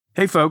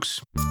Hey, folks.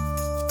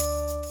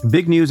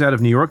 Big news out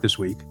of New York this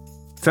week.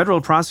 Federal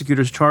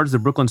prosecutors charged the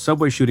Brooklyn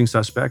subway shooting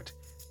suspect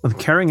with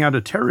carrying out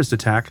a terrorist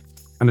attack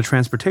on a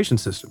transportation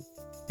system.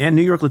 And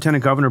New York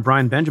Lieutenant Governor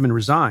Brian Benjamin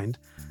resigned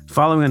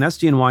following an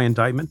SDNY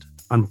indictment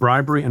on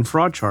bribery and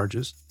fraud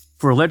charges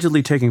for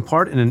allegedly taking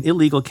part in an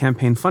illegal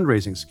campaign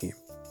fundraising scheme.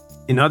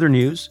 In other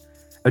news,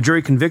 a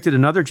jury convicted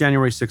another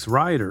January 6th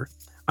rioter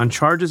on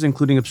charges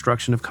including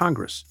obstruction of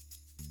Congress.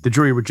 The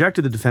jury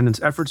rejected the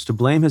defendant's efforts to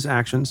blame his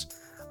actions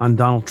on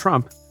Donald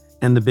Trump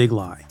and the big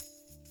lie.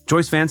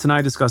 Joyce Vance and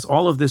I discuss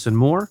all of this and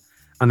more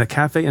on the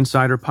Cafe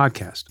Insider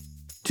podcast.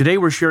 Today,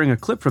 we're sharing a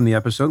clip from the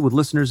episode with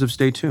listeners of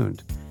Stay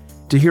Tuned.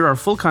 To hear our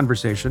full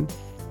conversation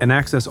and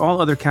access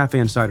all other Cafe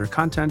Insider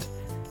content,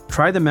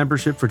 try the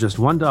membership for just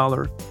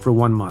 $1 for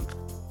 1 month.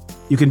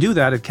 You can do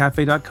that at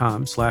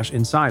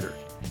cafe.com/insider.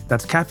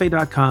 That's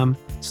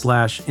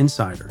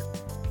cafe.com/insider.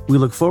 We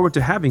look forward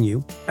to having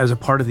you as a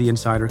part of the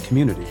Insider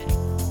community.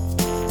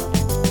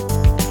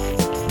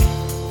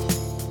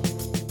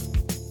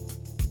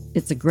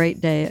 It's a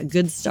great day, a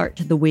good start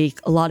to the week,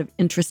 a lot of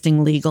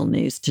interesting legal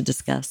news to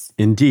discuss.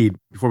 Indeed.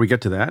 Before we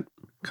get to that,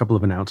 a couple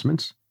of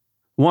announcements.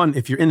 One,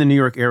 if you're in the New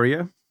York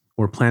area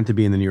or plan to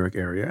be in the New York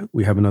area,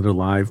 we have another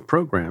live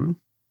program.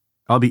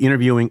 I'll be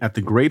interviewing at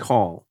the Great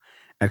Hall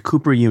at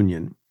Cooper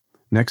Union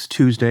next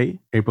Tuesday,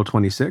 April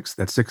 26th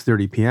at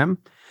 6:30 p.m.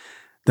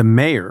 The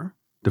mayor,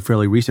 the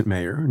fairly recent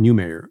mayor, new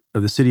mayor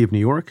of the city of New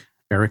York,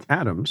 Eric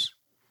Adams.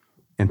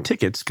 And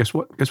tickets, guess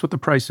what? Guess what the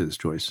price is,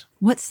 Joyce?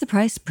 What's the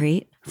price,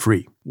 Preet?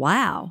 Free.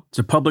 Wow. It's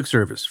a public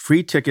service.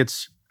 Free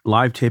tickets,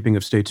 live taping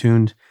of Stay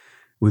Tuned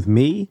with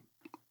me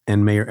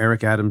and Mayor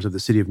Eric Adams of the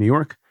city of New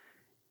York.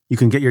 You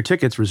can get your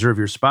tickets, reserve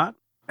your spot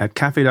at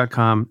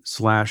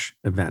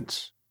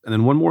cafe.com/events. And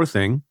then one more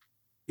thing,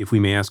 if we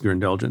may ask your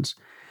indulgence.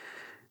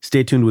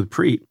 Stay Tuned with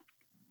Preet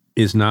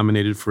is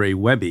nominated for a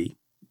Webby,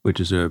 which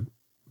is a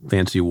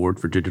fancy award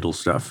for digital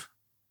stuff,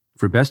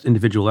 for Best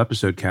Individual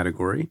Episode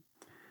category,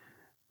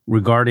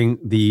 regarding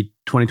the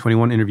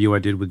 2021 interview I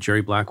did with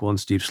Jerry Blackwell and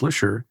Steve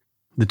Slisher,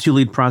 the two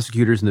lead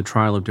prosecutors in the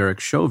trial of Derek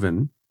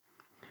Chauvin.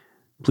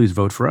 Please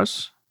vote for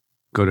us.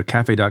 Go to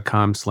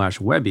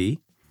cafe.com/Webby,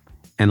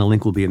 and the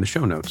link will be in the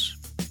show notes.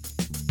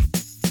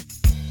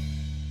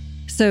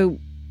 So,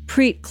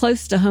 Preet,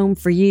 close to home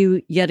for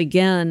you yet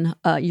again,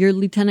 your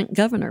Lieutenant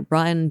Governor,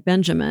 Brian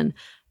Benjamin,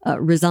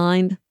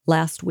 resigned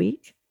last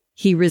week.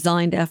 He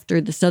resigned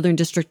after the Southern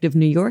District of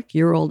New York,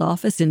 your old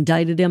office,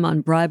 indicted him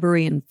on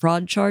bribery and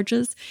fraud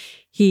charges.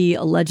 He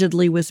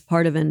allegedly was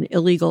part of an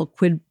illegal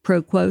quid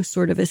pro quo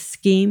sort of a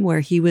scheme where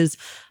he was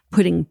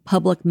putting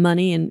public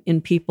money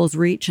in people's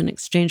reach in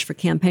exchange for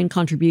campaign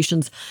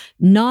contributions.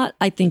 Not,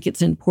 I think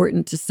it's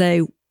important to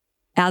say,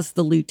 as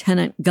the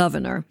lieutenant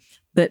governor,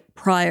 but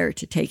prior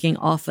to taking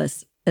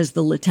office as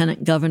the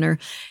lieutenant governor.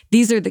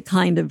 These are the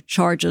kind of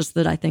charges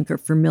that I think are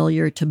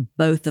familiar to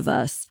both of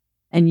us.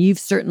 And you've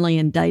certainly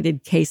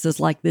indicted cases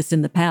like this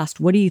in the past.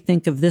 What do you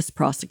think of this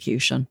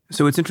prosecution?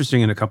 So it's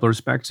interesting in a couple of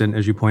respects. And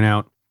as you point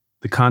out,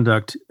 the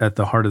conduct at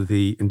the heart of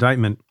the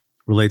indictment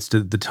relates to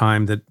the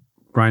time that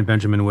Brian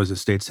Benjamin was a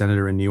state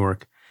senator in New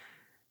York,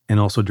 and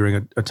also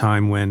during a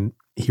time when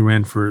he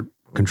ran for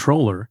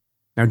controller.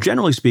 Now,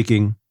 generally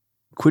speaking,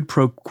 quid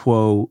pro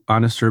quo,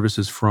 honest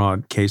services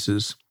fraud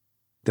cases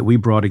that we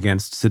brought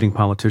against sitting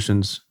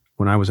politicians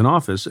when I was in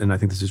office, and I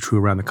think this is true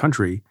around the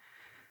country,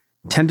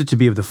 tended to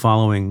be of the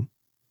following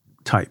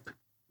type.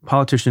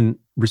 Politician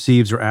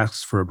receives or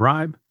asks for a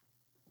bribe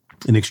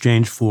in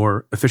exchange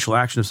for official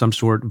action of some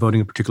sort, voting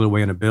a particular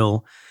way on a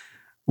bill,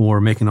 or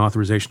making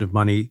authorization of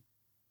money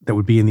that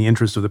would be in the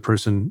interest of the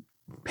person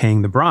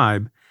paying the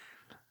bribe.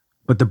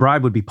 But the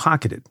bribe would be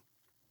pocketed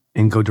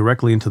and go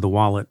directly into the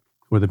wallet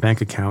or the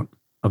bank account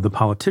of the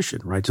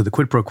politician, right? So the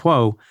quid pro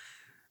quo,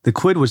 the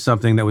quid was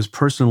something that was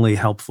personally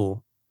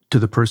helpful to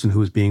the person who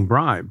was being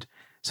bribed.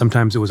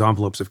 Sometimes it was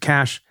envelopes of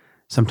cash.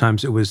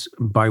 Sometimes it was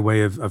by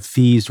way of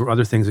fees or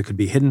other things that could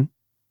be hidden.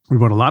 We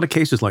brought a lot of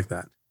cases like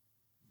that.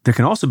 There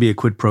can also be a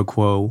quid pro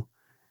quo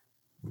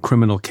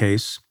criminal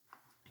case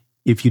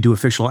if you do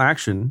official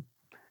action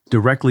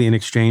directly in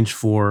exchange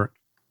for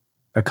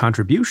a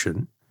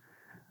contribution.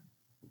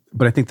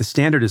 But I think the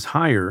standard is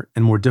higher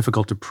and more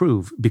difficult to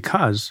prove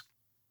because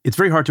it's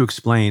very hard to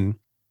explain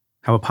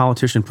how a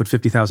politician put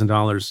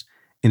 $50,000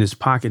 in his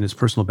pocket, in his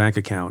personal bank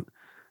account,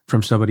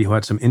 from somebody who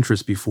had some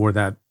interest before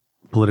that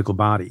political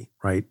body,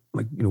 right?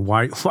 Like,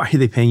 why are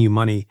they paying you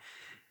money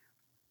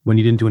when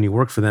you didn't do any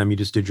work for them? You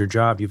just did your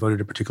job. You voted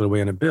a particular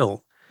way on a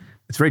bill.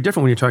 It's very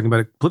different when you're talking about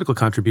a political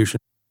contribution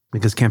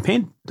because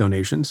campaign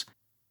donations,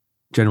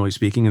 generally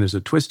speaking, and there's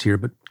a twist here,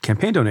 but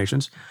campaign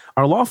donations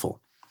are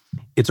lawful.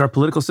 It's our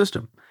political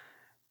system.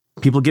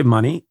 People give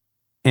money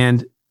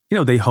and,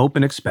 they hope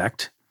and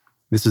expect.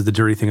 This is the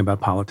dirty thing about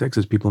politics,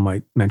 as people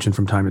might mention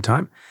from time to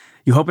time.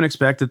 You hope and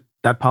expect that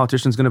that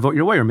politician's going to vote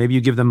your way, or maybe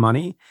you give them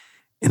money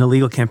in a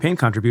legal campaign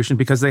contribution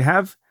because they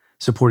have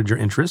supported your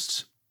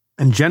interests.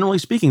 And generally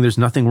speaking, there's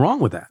nothing wrong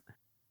with that.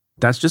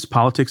 That's just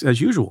politics as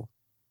usual.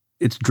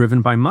 It's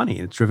driven by money.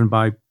 It's driven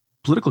by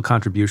political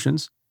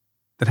contributions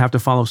that have to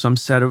follow some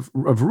set of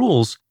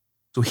rules.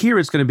 So here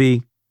it's going to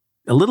be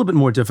a little bit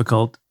more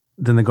difficult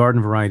than the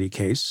garden variety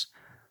case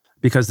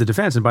because the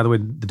defense, and by the way,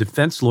 the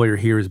defense lawyer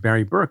here is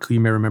Barry Burke, who you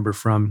may remember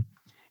from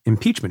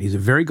impeachment. He's a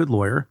very good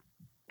lawyer,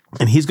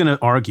 and he's going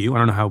to argue, I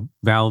don't know how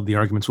valid the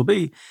arguments will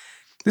be,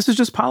 this is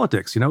just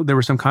politics. There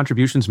were some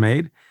contributions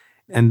made,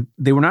 and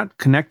they were not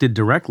connected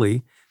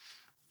directly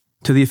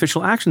to the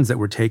official actions that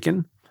were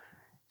taken.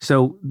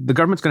 So the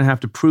government's going to have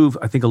to prove,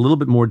 I think, a little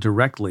bit more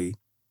directly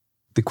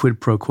the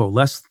quid pro quo,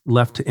 less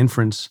left to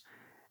inference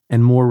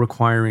and more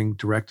requiring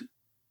direct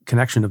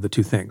connection of the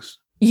two things.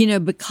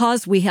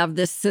 Because we have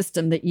this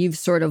system that you've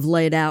sort of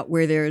laid out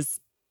where there's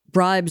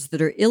bribes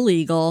that are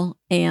illegal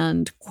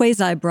and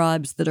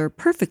quasi-bribes that are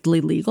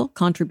perfectly legal,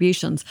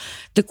 contributions,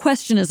 the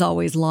question is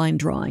always line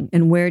drawing.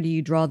 And where do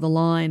you draw the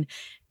line?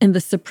 And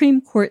the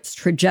Supreme Court's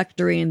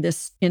trajectory in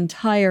this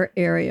entire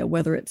area,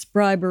 whether it's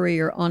bribery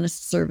or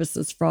honest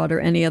services fraud or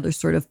any other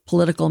sort of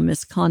political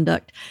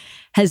misconduct,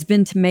 has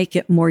been to make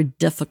it more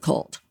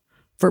difficult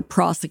for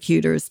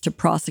prosecutors to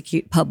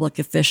prosecute public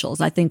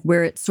officials. I think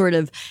where it sort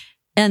of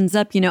ends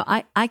up,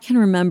 I can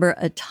remember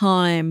a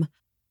time,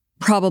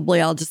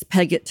 probably I'll just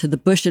peg it to the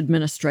Bush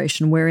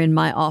administration, where in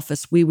my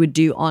office we would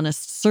do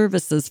honest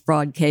services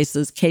fraud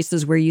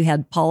cases where you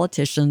had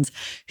politicians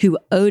who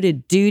owed a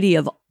duty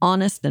of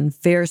honest and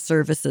fair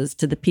services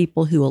to the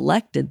people who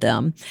elected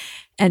them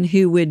and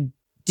who would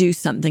do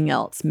something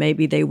else.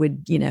 Maybe they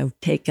would,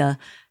 take a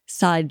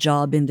side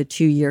job in the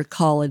 2-year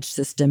college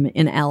system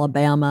in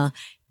Alabama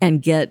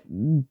and get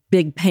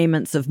big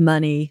payments of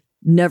money,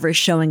 never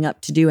showing up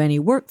to do any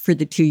work for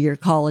the 2-year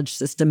college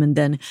system and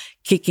then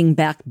kicking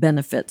back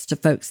benefits to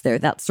folks there.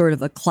 That's sort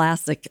of a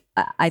classic,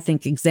 I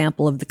think,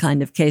 example of the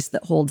kind of case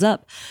that holds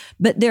up.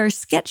 But there are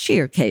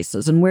sketchier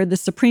cases, and where the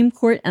Supreme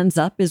Court ends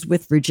up is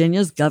with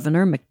Virginia's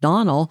Governor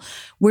McDonnell,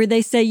 where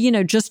they say,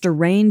 just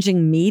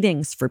arranging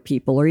meetings for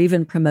people or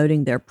even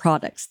promoting their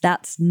products,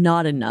 that's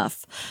not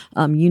enough.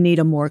 You need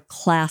a more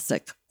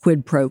classic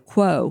quid pro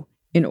quo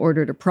in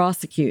order to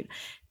prosecute.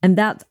 And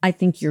that, I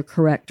think you're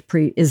correct,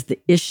 Preet, is the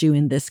issue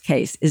in this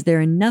case. Is there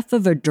enough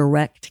of a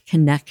direct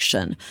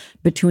connection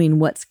between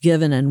what's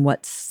given and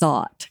what's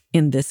sought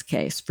in this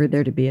case for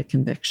there to be a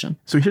conviction?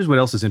 So here's what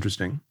else is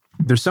interesting.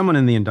 There's someone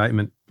in the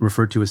indictment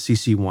referred to as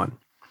CC1.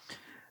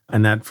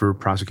 And that, for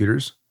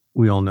prosecutors,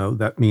 we all know,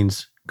 that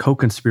means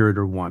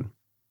co-conspirator 1.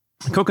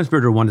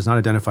 Co-conspirator 1 is not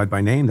identified by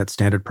name. That's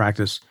standard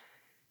practice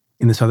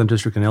in the Southern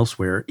District and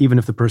elsewhere, even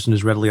if the person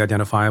is readily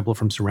identifiable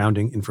from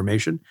surrounding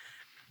information.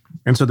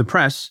 And so the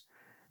press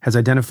has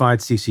identified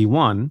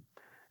CC1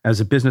 as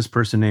a business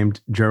person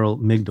named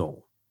Gerald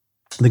Migdal.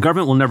 The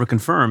government will never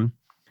confirm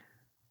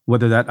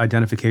whether that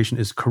identification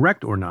is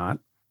correct or not,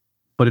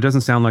 but it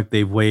doesn't sound like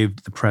they've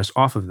waved the press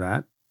off of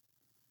that.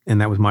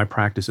 And that was my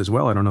practice as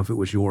well. I don't know if it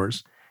was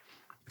yours.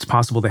 It's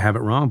possible they have it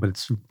wrong, but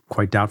it's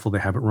quite doubtful they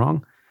have it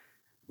wrong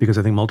because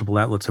I think multiple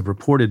outlets have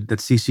reported that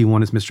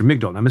CC1 is Mr.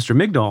 Migdal. Now, Mr.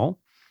 Migdal,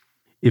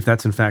 if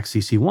that's in fact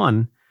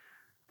CC1,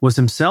 was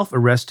himself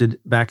arrested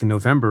back in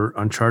November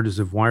on charges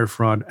of wire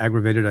fraud,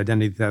 aggravated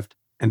identity theft,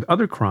 and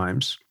other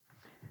crimes.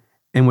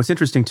 And what's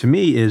interesting to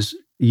me is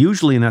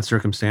usually in that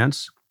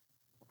circumstance,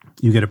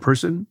 you get a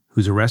person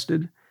who's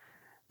arrested,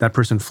 that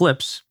person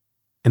flips,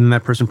 and then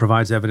that person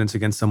provides evidence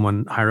against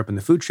someone higher up in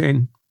the food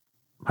chain,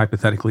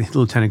 hypothetically, the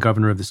lieutenant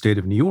governor of the state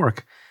of New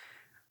York,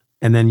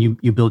 and then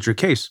you build your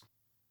case.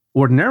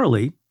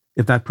 Ordinarily,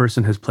 if that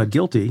person has pled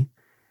guilty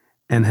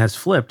and has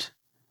flipped,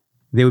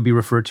 they would be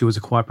referred to as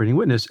a cooperating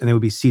witness, and they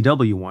would be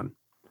CW1,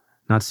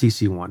 not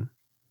CC1.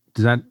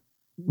 Does that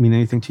mean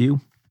anything to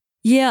you?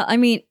 Yeah,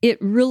 it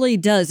really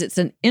does. It's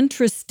an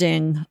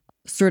interesting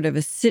sort of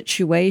a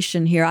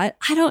situation here. I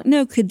don't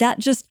know,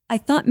 I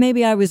thought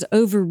maybe I was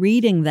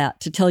overreading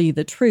that, to tell you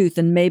the truth,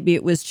 and maybe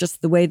it was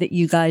just the way that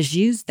you guys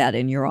used that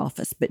in your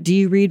office. But do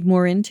you read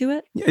more into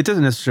it? It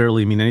doesn't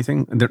necessarily mean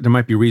anything. There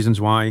might be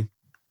reasons why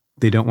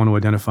they don't want to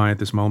identify at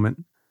this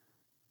moment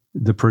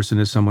the person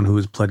is someone who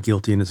has pled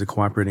guilty and is a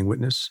cooperating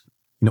witness.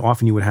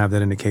 Often you would have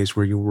that in a case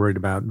where you're worried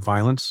about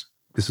violence.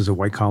 This is a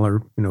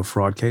white-collar,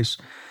 fraud case.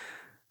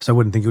 So I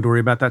wouldn't think you would worry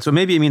about that. So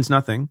maybe it means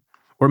nothing.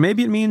 Or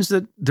maybe it means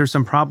that there's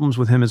some problems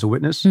with him as a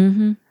witness,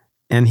 and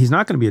he's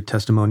not going to be a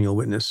testimonial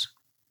witness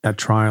at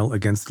trial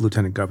against the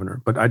lieutenant governor.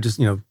 But I just,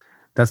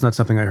 that's not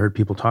something I heard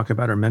people talk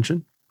about or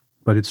mention,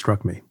 but it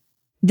struck me.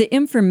 The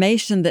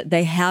information that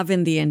they have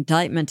in the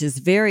indictment is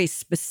very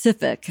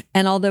specific,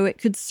 and although it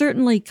could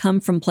certainly come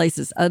from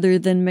places other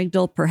than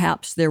Migdal,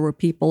 perhaps there were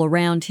people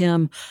around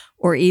him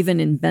or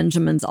even in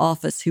Benjamin's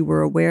office who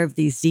were aware of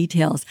these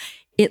details,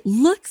 it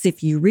looks,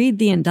 if you read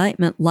the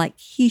indictment, like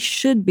he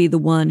should be the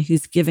one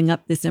who's giving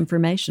up this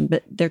information,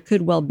 but there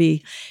could well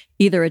be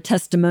either a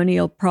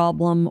testimonial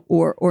problem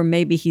or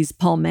maybe he's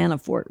Paul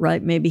Manafort,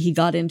 right? Maybe he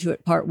got into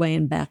it partway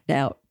and backed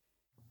out.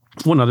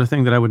 One other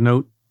thing that I would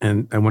note,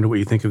 and I wonder what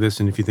you think of this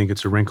and if you think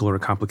it's a wrinkle or a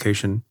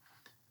complication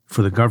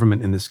for the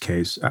government in this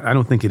case. I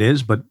don't think it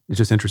is, but it's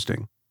just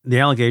interesting. The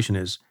allegation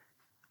is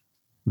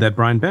that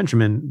Brian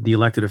Benjamin, the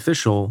elected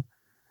official,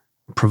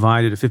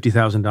 provided a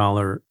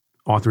 $50,000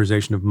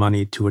 authorization of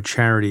money to a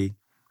charity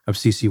of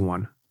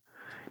CC1.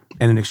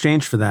 And in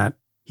exchange for that,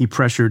 he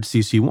pressured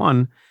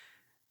CC1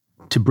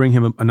 to bring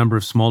him a number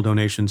of small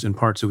donations, in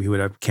part so he would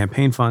have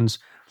campaign funds,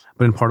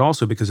 but in part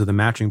also because of the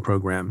matching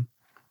program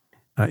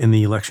in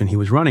the election he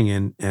was running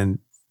in. And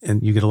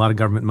you get a lot of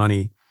government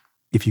money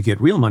if you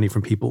get real money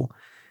from people.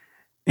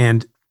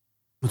 And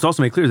it's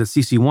also made clear that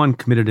CC1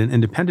 committed an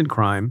independent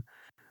crime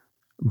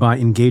by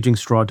engaging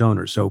straw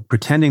donors. So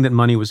pretending that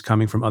money was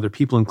coming from other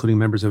people, including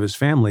members of his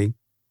family,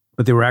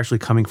 but they were actually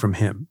coming from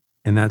him.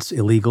 And that's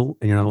illegal,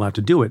 and you're not allowed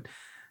to do it.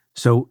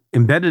 So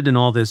embedded in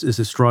all this is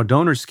a straw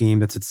donor scheme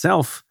that's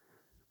itself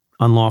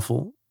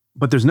unlawful,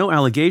 but there's no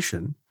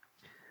allegation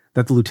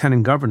that the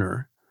lieutenant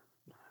governor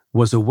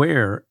was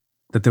aware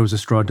that there was a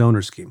straw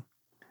donor scheme.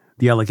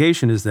 The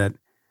allegation is that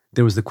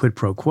there was the quid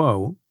pro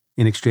quo.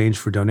 In exchange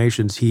for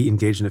donations, he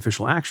engaged in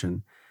official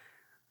action.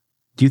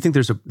 Do you think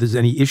there's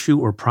any issue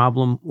or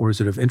problem, or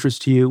is it of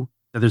interest to you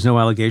that there's no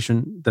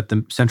allegation that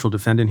the central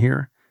defendant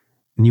here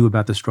knew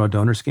about the straw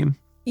donor scheme?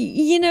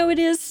 It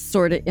is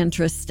sort of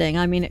interesting.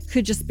 I mean, it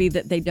could just be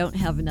that they don't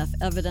have enough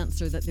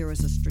evidence or that there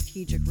was a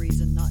strategic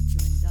reason not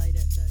to indict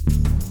it.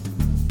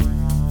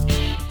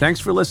 Thanks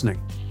for listening.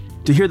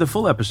 To hear the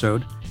full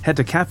episode, head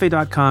to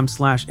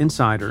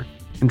cafe.com/insider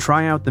and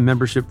try out the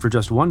membership for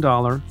just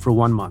 $1 for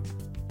 1 month.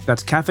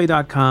 That's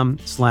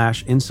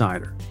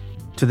cafe.com/insider.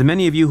 To the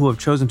many of you who have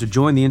chosen to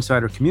join the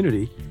Insider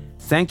community,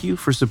 thank you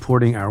for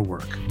supporting our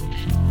work.